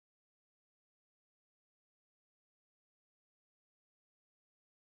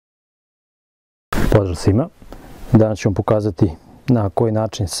Pozdrav svima! Danas ću vam pokazati na koji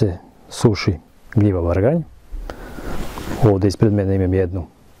način se suši gljiva vrganj. Ovdje ispred mene imam jednu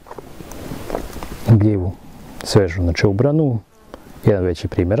gljivu svežu, znači ubranu, jedan veći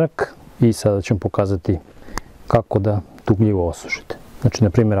primjerak i sada ću vam pokazati kako da tu gljivu osušite. Znači, na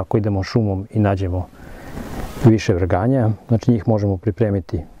primjer, ako idemo šumom i nađemo više vrganja, znači njih možemo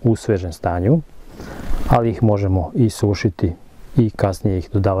pripremiti u svežem stanju, ali ih možemo i sušiti i kasnije ih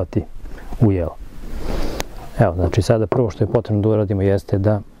dodavati u jelo. Evo, znači sada prvo što je potrebno da uradimo jeste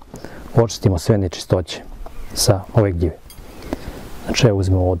da očistimo sve nečistoće sa ove gljive. Znači evo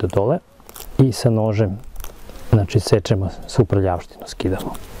uzmemo ovdje dole i sa nožem znači sečemo svu prljavštinu,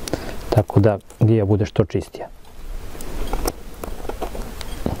 skidamo. Tako da gljiva bude što čistija.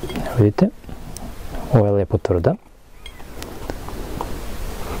 Evo vidite, ovo je lijepo tvrda.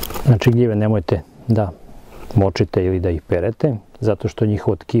 Znači gljive nemojte da močite ili da ih perete, zato što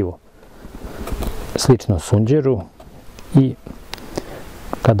njihovo tkivo slično sunđeru i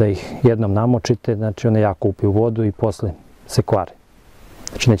kada ih jednom namočite, znači one jako upiju vodu i posle se kvare.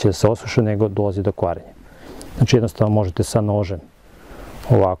 Znači neće da se osuše, nego dolazi do kvarenja. Znači jednostavno možete sa nožem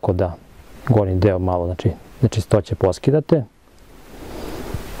ovako da gornji deo malo, znači nečistoće poskidate.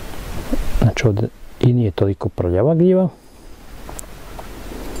 Znači ovdje i nije toliko prljava gljiva,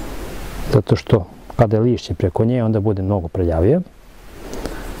 zato što kada je lišće preko nje, onda bude mnogo prljavije.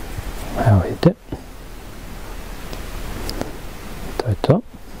 Evo vidite. To je to.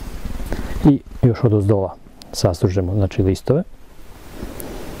 I još odozdola sastružemo, znači listove.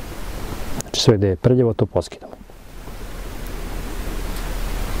 Znači sve gdje je prljavo to poskidamo.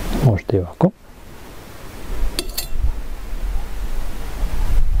 Možete i ovako.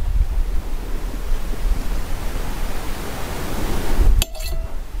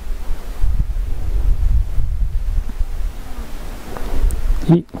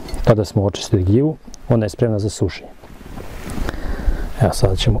 I kada smo očistili gljivu, ona je spremna za sušenje. Evo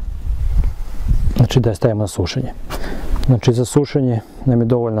sada ćemo, znači da je stavimo na sušenje. Znači za sušenje nam je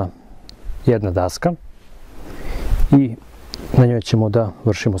dovoljna jedna daska i na njoj ćemo da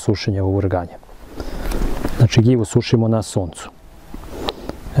vršimo sušenje ovog vrganja. Znači gljivu sušimo na suncu.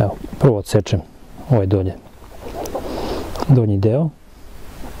 Evo, prvo odsečem ovaj donji deo,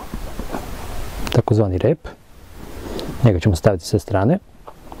 takozvani rep. Njega ćemo staviti sa strane.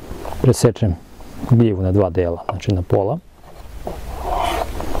 Presečem gljivu na dva dela, znači na pola.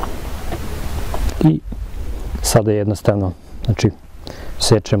 I sada jednostavno, znači,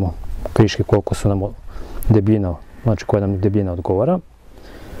 sečemo kriške koliko su nam debljina, znači koja nam debljina odgovara.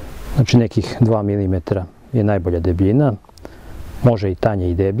 Znači nekih 2 mm je najbolja debljina, može i tanje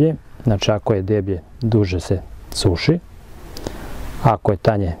i deblje, znači ako je deblje duže se suši, ako je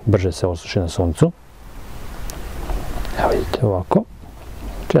tanje brže se osuši na suncu. Evo vidite ovako,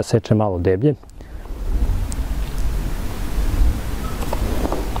 znači ja sečem malo deblje.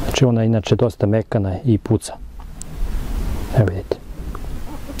 Znači ona je inače dosta mekana i puca. Evo vidite.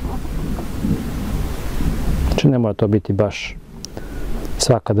 Znači ne mora to biti baš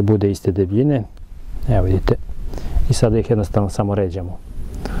svaka da bude iste debljine. Evo vidite. I sada ih jednostavno samo ređamo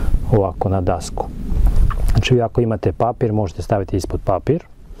ovako na dasku. Znači vi ako imate papir možete staviti ispod papir.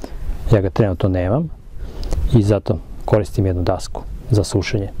 Ja ga trenutno nemam i zato koristim jednu dasku za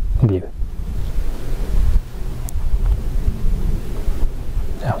sušenje gljive.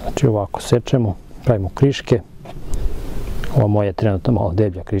 Evo, znači ovako sečemo, pravimo kriške. Ova moja je trenutno malo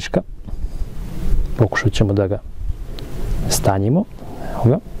deblja kriška. Pokušat ćemo da ga stanjimo. Evo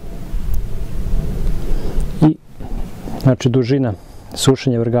ga. I znači dužina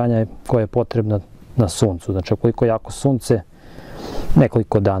sušenja vrganja je koja je potrebna na suncu. Znači ukoliko je jako sunce,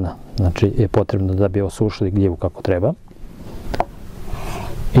 nekoliko dana znači je potrebno da bi osušili gljivu kako treba.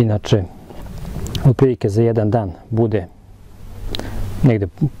 Inače, otprilike za jedan dan bude negdje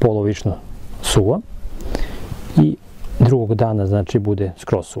polovično suva i drugog dana znači bude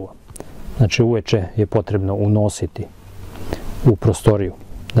skroz suva. Znači uveče je potrebno unositi u prostoriju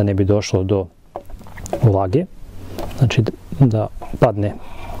da ne bi došlo do vlage, znači da padne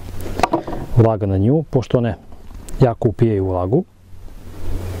vlaga na nju, pošto one jako upijaju vlagu.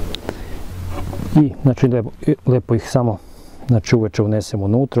 I znači lepo ih samo znači uveče unesemo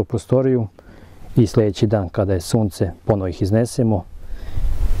unutra u prostoriju i sljedeći dan kada je sunce ponovo ih iznesemo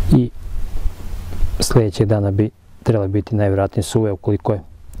i sljedećeg dana bi trebali biti najvjerojatnije suve ukoliko je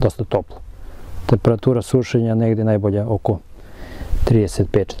dosta toplo. Temperatura sušenja negdje najbolja oko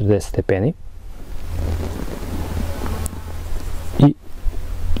 35-40 stepeni. I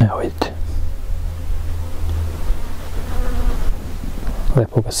evo vidite.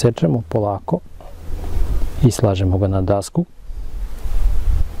 Lepo ga sečemo polako i slažemo ga na dasku.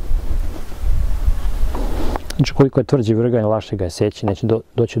 Znači koliko je tvrđi vrganj, lakše ga je seći, neće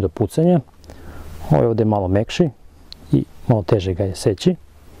doći do pucanja. Ovo je ovdje malo mekši i malo teže ga je seći.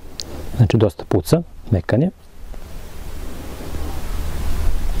 Znači dosta puca, mekan je.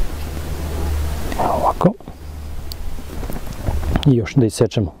 Ovako. I još da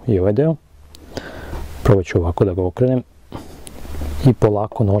isečemo i ovaj deo. Probat ću ovako da ga okrenem i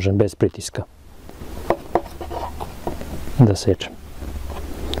polako nožem bez pritiska da sečem.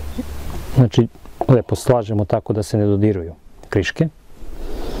 Znači lepo slažemo tako da se ne dodiruju kriške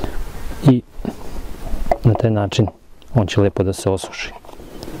i na taj način on će lepo da se osuši.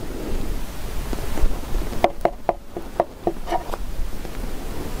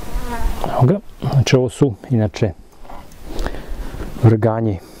 Evo ga. Znači ovo su inače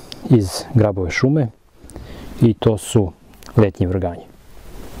vrganji iz grabove šume i to su letnji vrganji.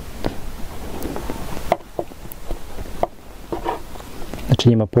 Znači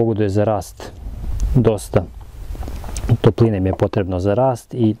njima pogoduje za rast dosta topline im je potrebno za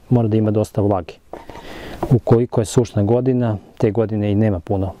rast i mora da ima dosta vlage. Ukoliko je sušna godina, te godine i nema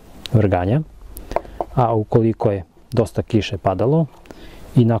puno vrganja, a ukoliko je dosta kiše padalo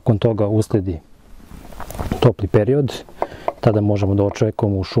i nakon toga usledi topli period, tada možemo da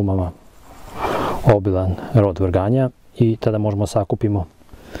očekujemo u šumama obilan rod vrganja i tada možemo sakupimo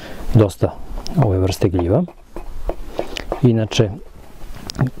dosta ove vrste gljiva. Inače,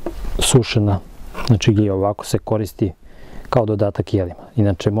 sušena gljiva ovako se koristi kao dodatak jelima.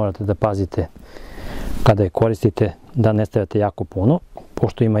 Inače, morate da pazite kada je koristite da ne stavljate jako puno,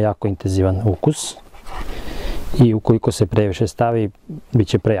 pošto ima jako intenzivan ukus. I ukoliko se previše stavi, bit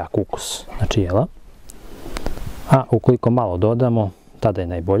će prejak ukus, znači jela. A ukoliko malo dodamo, tada je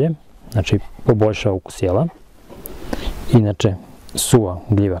najbolje, znači poboljšava ukus jela. Inače, suva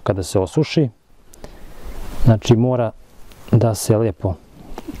gljiva kada se osuši, znači mora da se lijepo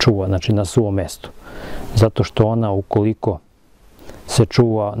čuva, znači na suvom mjestu. Zato što ona ukoliko se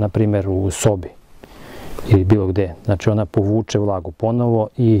čuva, na primjer u sobi ili bilo gdje, znači ona povuče vlagu ponovo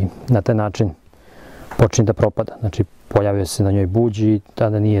i na taj način počne da propada. Znači pojavio se na njoj buđi i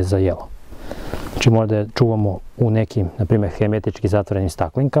tada nije za jelo. Znači mora da je čuvamo u nekim, na primjer, hermetički zatvorenim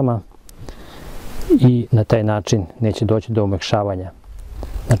staklinkama i na taj način neće doći do umekšavanja,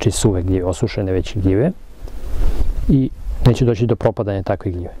 znači suve gljive, osušene već gljive i neće doći do propadanja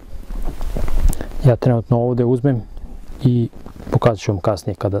takve gljive. Ja trenutno ovdje uzmem i pokazat ću vam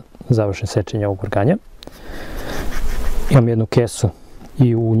kasnije kada završim sečenje ovog vrganja. Imam jednu kesu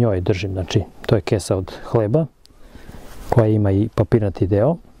i u njoj držim, znači to je kesa od hleba koja ima i papirnati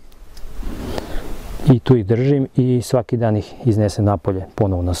deo. I tu ih držim i svaki dan ih iznesem napolje,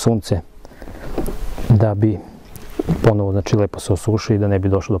 ponovo na sunce, da bi ponovo, znači, lepo se osušili i da ne bi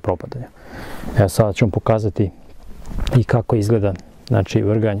došlo do propadanja. Evo sada ću vam pokazati i kako izgleda, znači,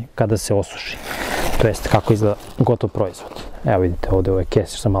 vrganj kada se osuši, to jest kako izgleda gotov proizvod. Evo vidite ovdje ove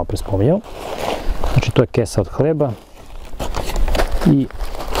kese što sam malo pre spominjao. Znači to je kesa od hleba i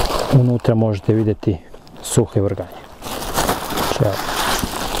unutra možete vidjeti suhe vrganje. Znači, evo,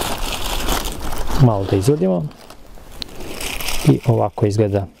 malo da izvadimo i ovako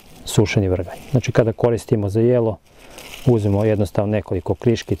izgleda sušeni vrganj. Znači kada koristimo za jelo, uzmemo jednostavno nekoliko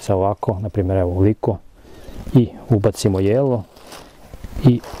kriškica ovako, na primjer evo ovoliko, i ubacimo jelo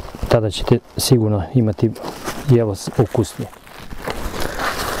i tada ćete sigurno imati jelo ukusnije.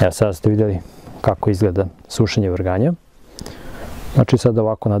 Evo sada ste vidjeli kako izgleda sušenje vrganja. Znači sad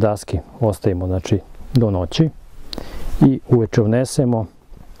ovako na daski ostavimo, znači, do noći i uveče unesemo.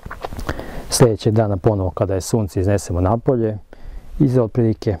 Sljedećeg dana ponovo kada je sunce iznesemo napolje i za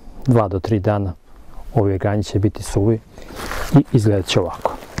otprilike 2 do 3 dana ovi vrganji će biti suvi i izgledat će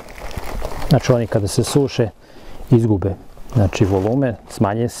ovako. Znači oni kada se suše izgube, znači, volumen,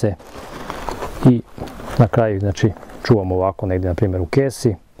 smanje se i na kraju, znači, čuvamo ovako negdje, na primjer u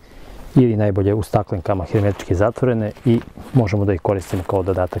kesi ili najbolje u staklenkama hermetički zatvorene i možemo da ih koristimo kao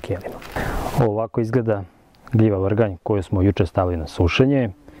dodatak jelima. Ovako izgleda gljiva vrganj koju smo jučer stavili na sušenje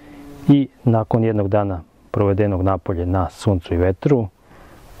i nakon jednog dana provedenog napolje na suncu i vetru,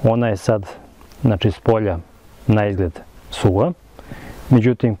 ona je sad, znači, s polja na izgled suva.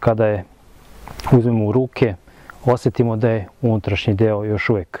 Međutim, kada je uzmemo u ruke, osjetimo da je unutrašnji deo još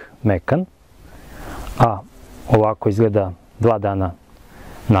uvijek mekan, a ovako izgleda 2 dana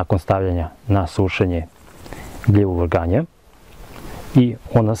nakon stavljanja na sušenje gljivu vrganja i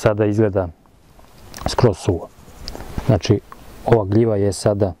ona sada izgleda skroz suva. Znači ova gljiva je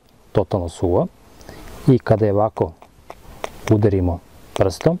sada totalno suva i kada je ovako udarimo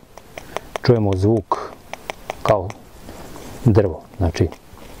prstom, čujemo zvuk kao drvo. Znači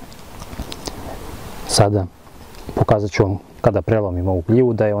sada pokazat ću vam kada prelomim ovu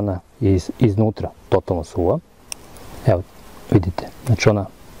gljivu da je ona iznutra totalno suva. Evo, vidite, znači ona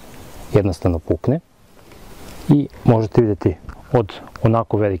jednostavno pukne i možete vidjeti od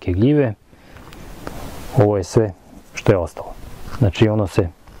onako velike gljive, ovo je sve što je ostalo. Znači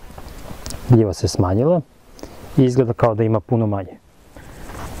gljiva se smanjila i izgleda kao da ima puno manje.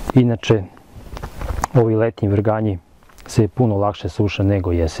 Inače, ovi letnji vrganji se puno lakše suše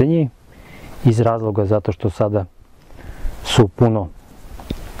nego jesenji, iz razloga zato što sada su puno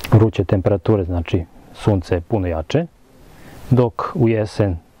vruće temperature, znači sunce je puno jače, dok u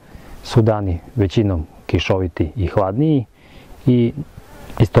jesen su dani većinom kišoviti i hladniji i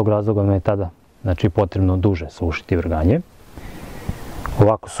iz tog razloga nam je tada potrebno duže sušiti vrganje.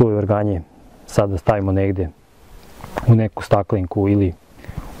 Ovako suve vrganje sada stavimo negdje u neku staklinku ili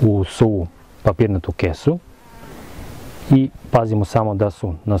u suvu papirnatu kesu i pazimo samo da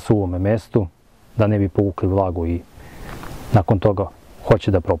su na suvome mjestu, da ne bi povukli vlagu i nakon toga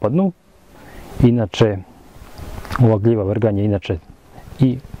hoće da propadnu. Inače, ova gljiva vrganje inače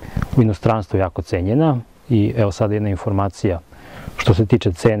i u inostranstvu jako cenjena i evo sad jedna informacija što se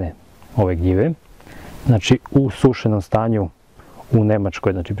tiče cene ove gljive. Znači u sušenom stanju u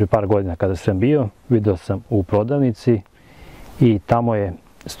Njemačkoj, znači prije par godina kada sam bio, vidio sam u prodavnici i tamo je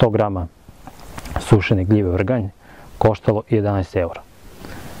 100 grama sušene gljive vrganj koštalo 11 eura.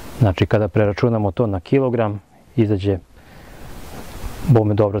 Znači kada preračunamo to na kilogram, izađe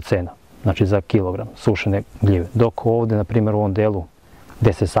bome dobra cena, znači za kilogram sušene gljive. Dok ovdje, na primjer u ovom delu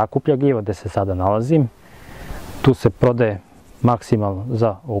gdje se sakuplja gljiva, gdje se sada nalazim, tu se prodaje maksimalno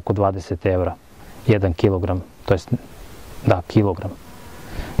za oko 20 eura 1 kilogram, to jest da, kilogram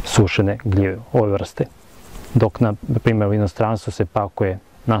sušene gljive ove vrste. Dok na primjer u inostranstvu se pakuje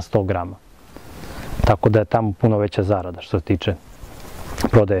na 100 grama. Tako da je tamo puno veća zarada što se tiče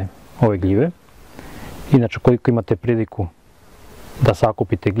prodaje ove gljive. Inače, koliko imate priliku da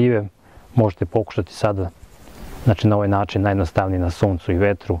sakupite gljive, možete pokušati sada, znači na ovaj način najjednostavniji na suncu i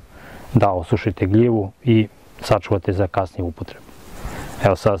vetru, da osušite gljivu i sačuvate za kasniju upotrebu.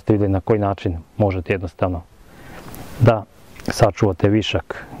 Evo sada ste vidjeli na koji način možete jednostavno da sačuvate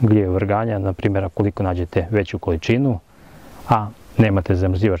višak gljive vrganja, na primjer koliko nađete veću količinu, a nemate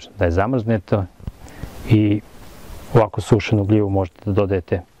zamrzivač da je zamrznete i ovako sušenu gljivu možete da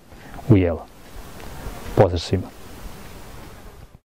dodajete u jelo. Pozdrav svima!